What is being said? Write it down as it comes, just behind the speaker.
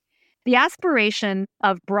The aspiration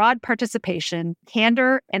of broad participation,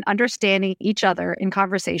 candor, and understanding each other in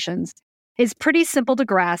conversations is pretty simple to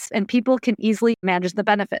grasp, and people can easily manage the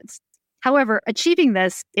benefits. However, achieving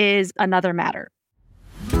this is another matter.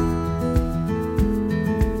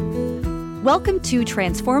 Welcome to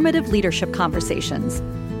Transformative Leadership Conversations.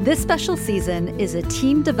 This special season is a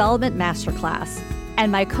team development masterclass,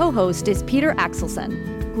 and my co-host is Peter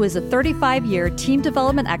Axelson, who is a 35-year team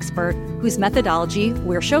development expert whose methodology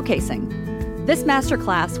we're showcasing. This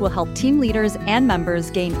masterclass will help team leaders and members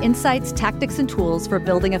gain insights, tactics, and tools for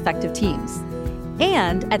building effective teams.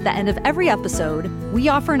 And at the end of every episode, we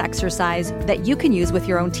offer an exercise that you can use with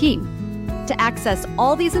your own team. To access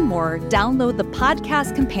all these and more, download the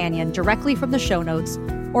podcast companion directly from the show notes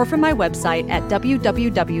or from my website at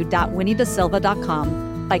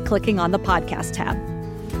www.winniedasilva.com by clicking on the podcast tab.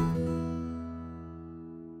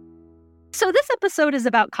 So this episode is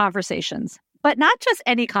about conversations, but not just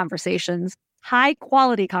any conversations,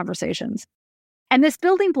 high-quality conversations. And this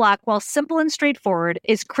building block, while simple and straightforward,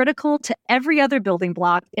 is critical to every other building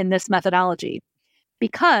block in this methodology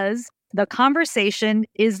because the conversation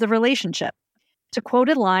is the relationship. To quote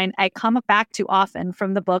a line I come back to often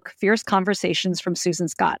from the book Fierce Conversations from Susan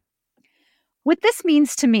Scott. What this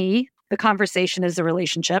means to me, the conversation is the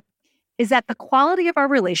relationship, is that the quality of our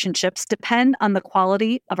relationships depend on the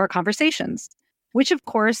quality of our conversations, which of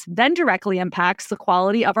course then directly impacts the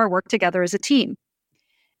quality of our work together as a team.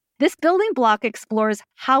 This building block explores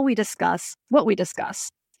how we discuss what we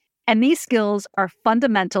discuss, and these skills are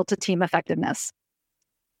fundamental to team effectiveness.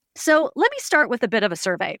 So let me start with a bit of a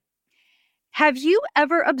survey. Have you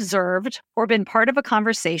ever observed or been part of a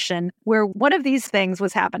conversation where one of these things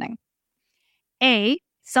was happening? A,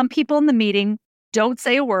 some people in the meeting don't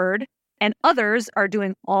say a word, and others are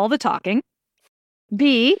doing all the talking.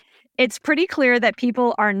 B, it's pretty clear that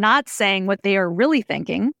people are not saying what they are really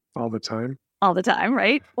thinking. All the time,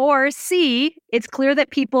 right? Or C, it's clear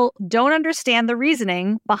that people don't understand the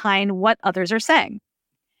reasoning behind what others are saying.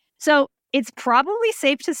 So it's probably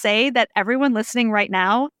safe to say that everyone listening right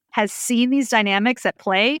now has seen these dynamics at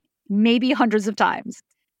play maybe hundreds of times.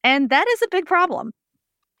 And that is a big problem.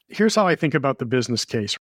 Here's how I think about the business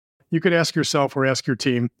case. You could ask yourself or ask your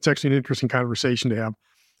team, it's actually an interesting conversation to have.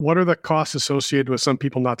 What are the costs associated with some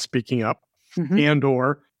people not speaking up and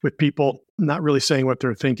or with people not really saying what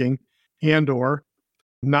they're thinking and or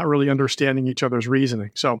not really understanding each other's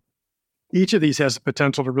reasoning? So each of these has the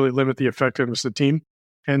potential to really limit the effectiveness of the team.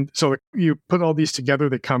 And so you put all these together,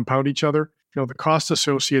 they compound each other. The cost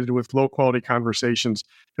associated with low quality conversations,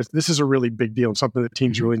 this is a really big deal and something that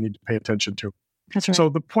teams really need to pay attention to. That's right. So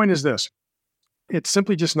the point is this, it's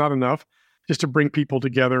simply just not enough just to bring people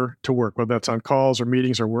together to work, whether that's on calls or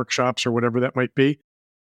meetings or workshops or whatever that might be,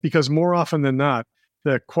 because more often than not,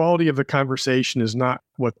 the quality of the conversation is not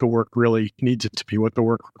what the work really needs it to be, what the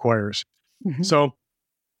work requires. So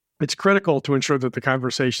it's critical to ensure that the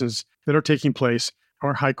conversations that are taking place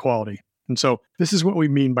are high quality. And so this is what we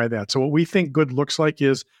mean by that. So what we think good looks like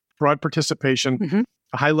is broad participation,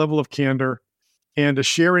 a high level of candor, and a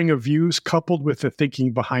sharing of views coupled with the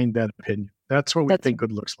thinking behind that opinion. That's what we think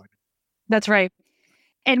good looks like. That's right.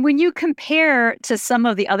 And when you compare to some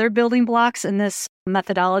of the other building blocks in this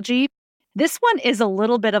methodology, this one is a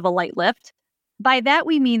little bit of a light lift. By that,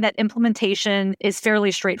 we mean that implementation is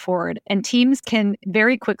fairly straightforward and teams can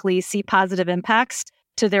very quickly see positive impacts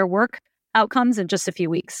to their work outcomes in just a few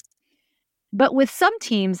weeks. But with some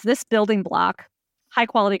teams, this building block, high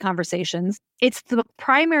quality conversations, it's the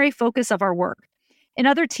primary focus of our work. In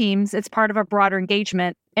other teams, it's part of a broader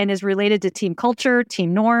engagement and is related to team culture,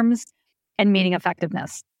 team norms, and meeting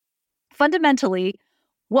effectiveness. Fundamentally,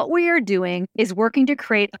 what we are doing is working to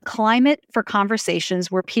create a climate for conversations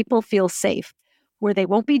where people feel safe, where they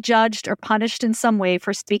won't be judged or punished in some way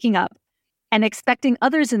for speaking up, and expecting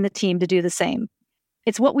others in the team to do the same.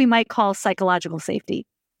 It's what we might call psychological safety.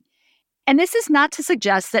 And this is not to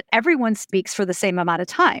suggest that everyone speaks for the same amount of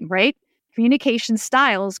time, right? Communication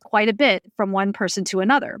styles quite a bit from one person to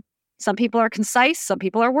another. Some people are concise, some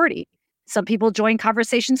people are wordy. Some people join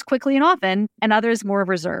conversations quickly and often, and others more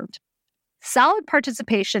reserved. Solid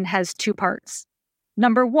participation has two parts.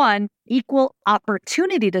 Number one, equal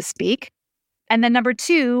opportunity to speak. And then number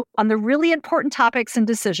two, on the really important topics and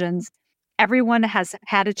decisions, everyone has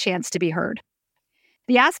had a chance to be heard.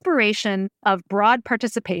 The aspiration of broad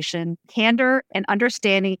participation, candor, and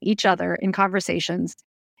understanding each other in conversations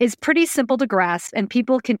is pretty simple to grasp, and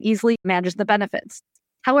people can easily manage the benefits.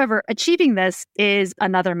 However, achieving this is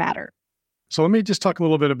another matter. So let me just talk a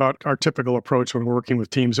little bit about our typical approach when we're working with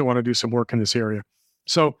teams that want to do some work in this area.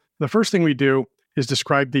 So the first thing we do is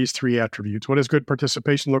describe these three attributes. What does good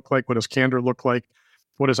participation look like? What does candor look like?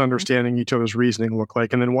 What does understanding each other's reasoning look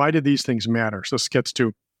like? And then why do these things matter? So this gets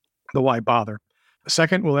to the why bother.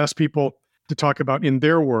 Second, we'll ask people to talk about in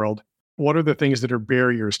their world, what are the things that are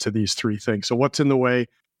barriers to these three things? So what's in the way?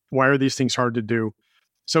 Why are these things hard to do?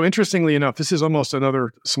 So interestingly enough, this is almost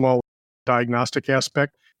another small diagnostic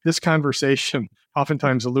aspect. This conversation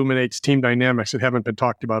oftentimes illuminates team dynamics that haven't been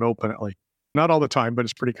talked about openly. Not all the time, but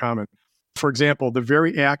it's pretty common. For example, the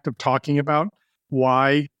very act of talking about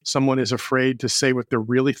why someone is afraid to say what they're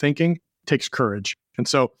really thinking takes courage. And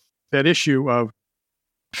so that issue of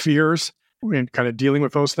fears and kind of dealing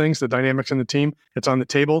with those things, the dynamics in the team, it's on the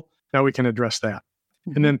table. Now we can address that.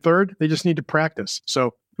 And then third, they just need to practice.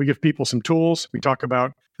 So we give people some tools. We talk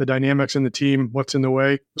about the dynamics in the team, what's in the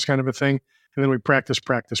way, this kind of a thing. And then we practice.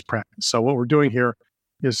 So what we're doing here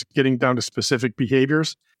is getting down to specific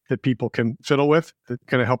behaviors that people can fiddle with that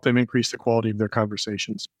can help them increase the quality of their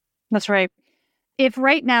conversations. That's right. If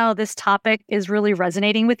right now this topic is really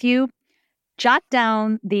resonating with you, jot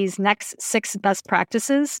down these next 6 best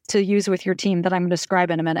practices to use with your team that I'm going to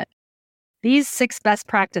describe in a minute. These 6 best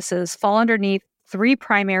practices fall underneath 3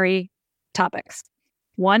 primary topics.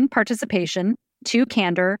 1, participation, 2,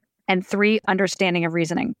 candor, and 3, understanding of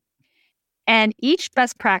reasoning. And each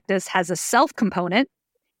best practice has a self component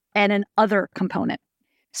and an other component.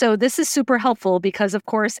 So this is super helpful because, of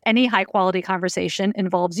course, any high quality conversation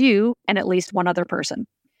involves you and at least one other person.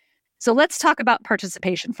 So let's talk about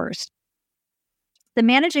participation first. The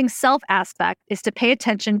managing self aspect is to pay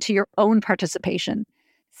attention to your own participation.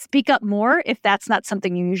 Speak up more if that's not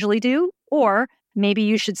something you usually do, or maybe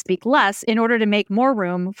you should speak less in order to make more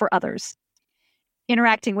room for others.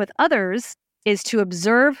 Interacting with others is to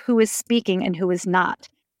observe who is speaking and who is not,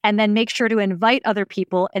 and then make sure to invite other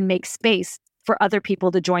people and make space for other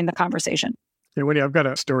people to join the conversation. Yeah, Winnie, I've got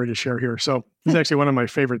a story to share here. So this is actually one of my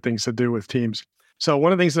favorite things to do with teams. So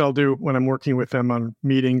one of the things that I'll do when I'm working with them on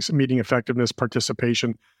meetings, meeting effectiveness,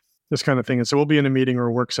 participation, this kind of thing. And so we'll be in a meeting or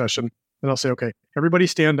a work session, and I'll say, okay, everybody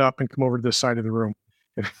stand up and come over to this side of the room.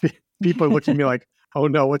 And people are looking at me like, oh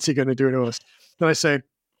no, what's he going to do to us? Then I say,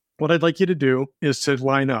 what I'd like you to do is to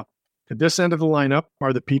line up. At this end of the lineup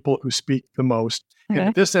are the people who speak the most. Okay. And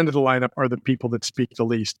at this end of the lineup are the people that speak the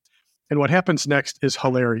least. And what happens next is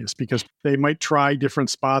hilarious because they might try different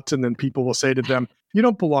spots and then people will say to them, you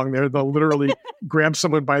don't belong there. They'll literally grab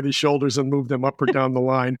someone by the shoulders and move them up or down the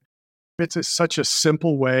line. It's such a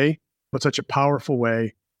simple way, but such a powerful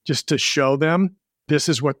way just to show them this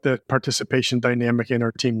is what the participation dynamic in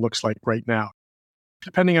our team looks like right now.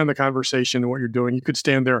 Depending on the conversation and what you're doing, you could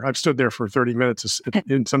stand there. I've stood there for 30 minutes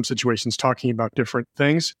in some situations talking about different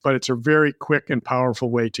things, but it's a very quick and powerful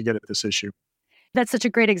way to get at this issue. That's such a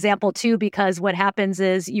great example too, because what happens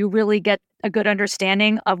is you really get a good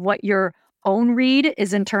understanding of what your own read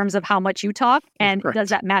is in terms of how much you talk. And does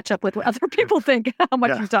that match up with what other people think, how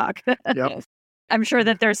much you talk? Yep. I'm sure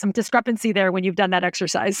that there's some discrepancy there when you've done that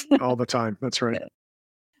exercise. All the time. That's right.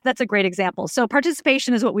 That's a great example. So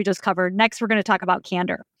participation is what we just covered. Next, we're going to talk about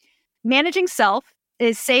candor. Managing self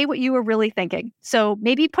is say what you were really thinking. So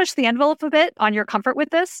maybe push the envelope a bit on your comfort with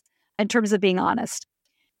this in terms of being honest.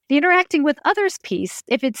 The interacting with others piece,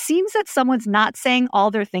 if it seems that someone's not saying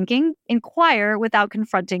all they're thinking, inquire without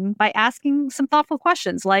confronting by asking some thoughtful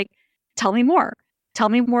questions like, tell me more. Tell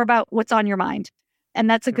me more about what's on your mind. And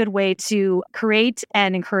that's a good way to create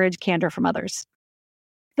and encourage candor from others.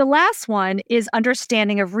 The last one is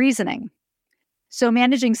understanding of reasoning. So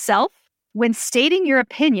managing self, when stating your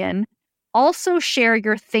opinion, also share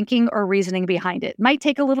your thinking or reasoning behind it. Might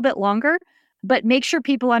take a little bit longer, but make sure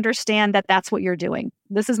people understand that that's what you're doing.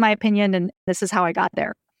 This is my opinion and this is how I got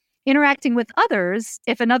there. Interacting with others,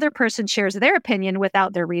 if another person shares their opinion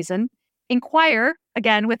without their reason, inquire,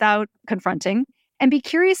 again, without confronting, and be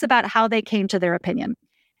curious about how they came to their opinion.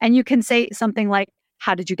 And you can say something like,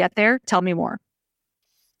 how did you get there? Tell me more.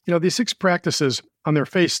 You know, these 6 practices on their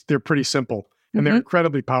face, they're pretty simple and they're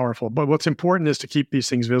incredibly powerful. But what's important is to keep these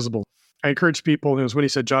things visible. I encourage people, as Winnie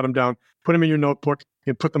said, jot them down, put them in your notebook,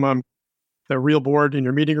 you can put them on the real board in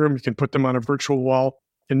your meeting room. You can put them on a virtual wall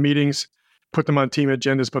in meetings, put them on team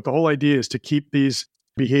agendas. But the whole idea is to keep these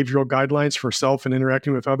behavioral guidelines for self and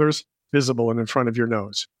interacting with others visible and in front of your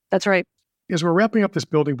nose. That's right. As we're wrapping up this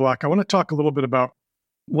building block, I want to talk a little bit about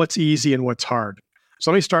what's easy and what's hard.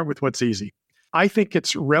 So let me start with what's easy. I think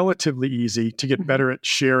it's relatively easy to get better at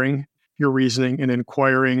sharing your reasoning and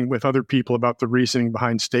inquiring with other people about the reasoning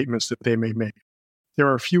behind statements that they may make. There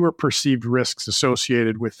are fewer perceived risks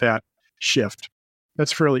associated with that shift.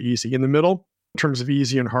 That's fairly easy. In the middle, in terms of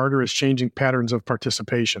easy and harder, is changing patterns of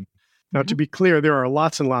participation. Now, to be clear, there are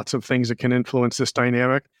lots and lots of things that can influence this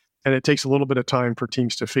dynamic, and it takes a little bit of time for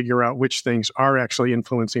teams to figure out which things are actually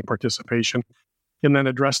influencing participation. and then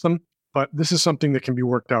address them. But this is something that can be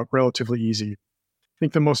worked out relatively easy. I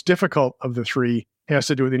think the most difficult of the three has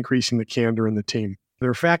to do with increasing the candor in the team. There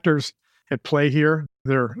are factors at play here.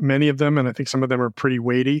 There are many of them, and I think some of them are pretty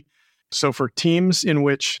weighty. So for teams in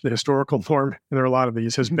which the historical norm, and there are a lot of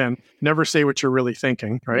these, has been never say what you're really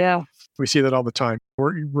thinking, right? Yeah. We see that all the time.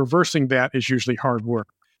 Reversing that is usually hard work.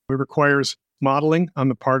 It requires modeling on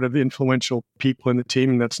the part of the influential people in the team,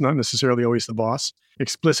 and that's not necessarily always the boss.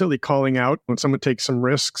 Explicitly calling out when someone takes some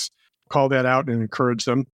risks, call that out and encourage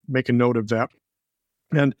them, make a note of that,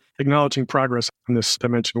 and acknowledging progress in this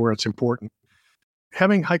dimension where it's important.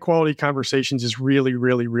 Having high quality conversations is really,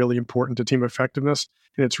 really, really important to team effectiveness.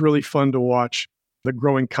 And it's really fun to watch the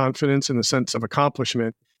growing confidence and the sense of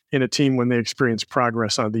accomplishment in a team when they experience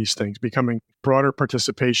progress on these things, becoming broader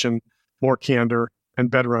participation, more candor,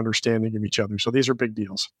 and better understanding of each other. So these are big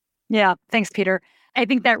deals. Yeah. Thanks, Peter. I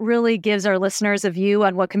think that really gives our listeners a view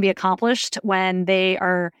on what can be accomplished when they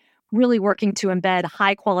are really working to embed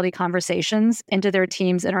high quality conversations into their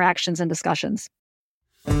team's interactions and discussions.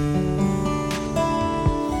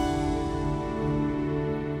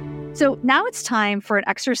 So now it's time for an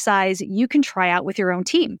exercise you can try out with your own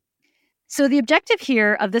team. So the objective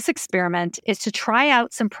here of this experiment is to try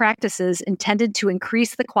out some practices intended to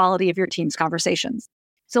increase the quality of your team's conversations.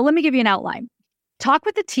 So let me give you an outline. Talk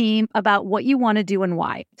with the team about what you want to do and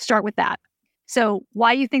why. Start with that. So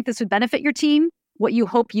why you think this would benefit your team, what you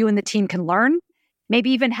hope you and the team can learn, maybe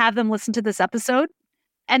even have them listen to this episode,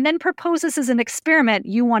 and then propose this as an experiment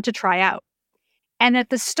you want to try out. And at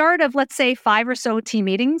the start of, let's say, 5 or so team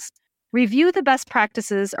meetings, review the best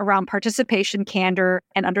practices around participation, candor,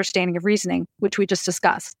 and understanding of reasoning, which we just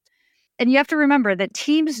discussed. And you have to remember that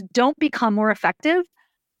teams don't become more effective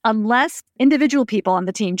unless individual people on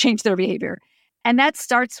the team change their behavior. And that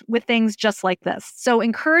starts with things just like this. So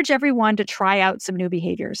encourage everyone to try out some new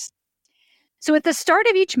behaviors. So at the start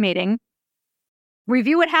of each meeting,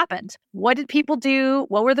 review what happened. What did people do?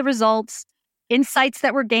 What were the results? Insights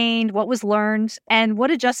that were gained? What was learned? And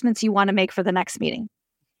what adjustments you want to make for the next meeting.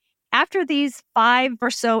 After these 5 or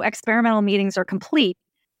so experimental meetings are complete,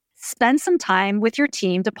 spend some time with your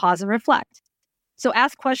team to pause and reflect. So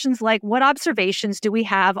ask questions like, what observations do we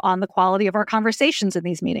have on the quality of our conversations in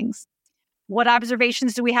these meetings? What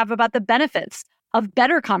observations do we have about the benefits of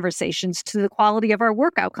better conversations to the quality of our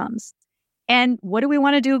work outcomes? And what do we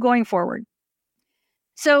want to do going forward?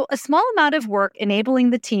 So a small amount of work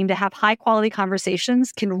enabling the team to have high quality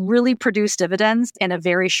conversations can really produce dividends in a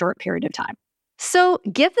very short period of time. So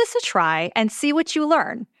give this a try and see what you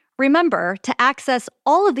learn. Remember, to access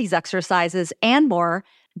all of these exercises and more,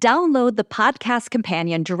 download the podcast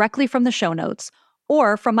companion directly from the show notes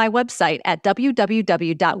or from my website at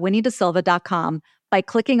www.winniedasilva.com by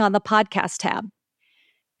clicking on the podcast tab.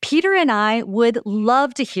 Peter and I would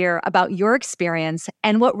love to hear about your experience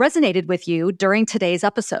and what resonated with you during today's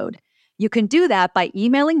episode. You can do that by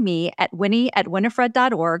emailing me at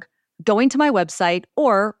winnie@winifred.org, going to my website,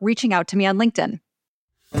 or reaching out to me on LinkedIn.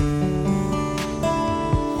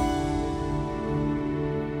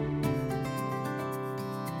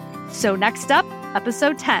 So next up,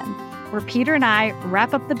 episode 10, where Peter and I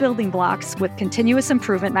wrap up the building blocks with continuous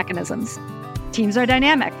improvement mechanisms. Teams are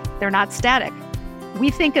dynamic. They're not static. We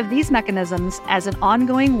think of these mechanisms as an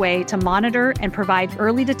ongoing way to monitor and provide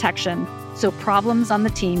early detection so problems on the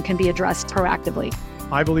team can be addressed proactively.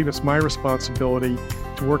 I believe it's my responsibility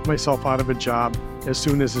to work myself out of a job as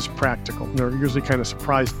soon as is practical. And they're usually kind of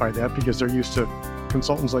surprised by that because they're used to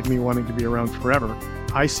consultants like me wanting to be around forever.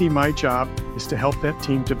 I see my job is to help that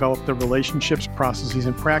team develop the relationships, processes,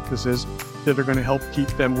 and practices that are going to help keep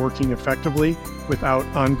them working effectively without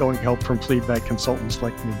ongoing help from feedback consultants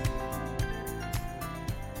like me.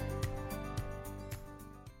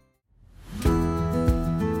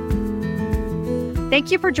 Thank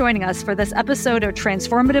you for joining us for this episode of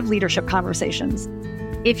Transformative Leadership Conversations.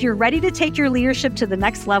 If you're ready to take your leadership to the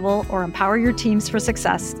next level or empower your teams for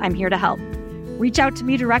success, I'm here to help. Reach out to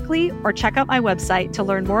me directly or check out my website to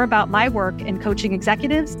learn more about my work in coaching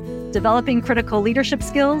executives, developing critical leadership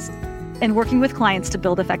skills, and working with clients to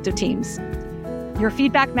build effective teams. Your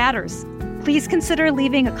feedback matters. Please consider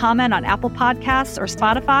leaving a comment on Apple Podcasts or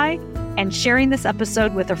Spotify and sharing this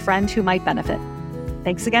episode with a friend who might benefit.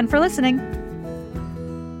 Thanks again for listening.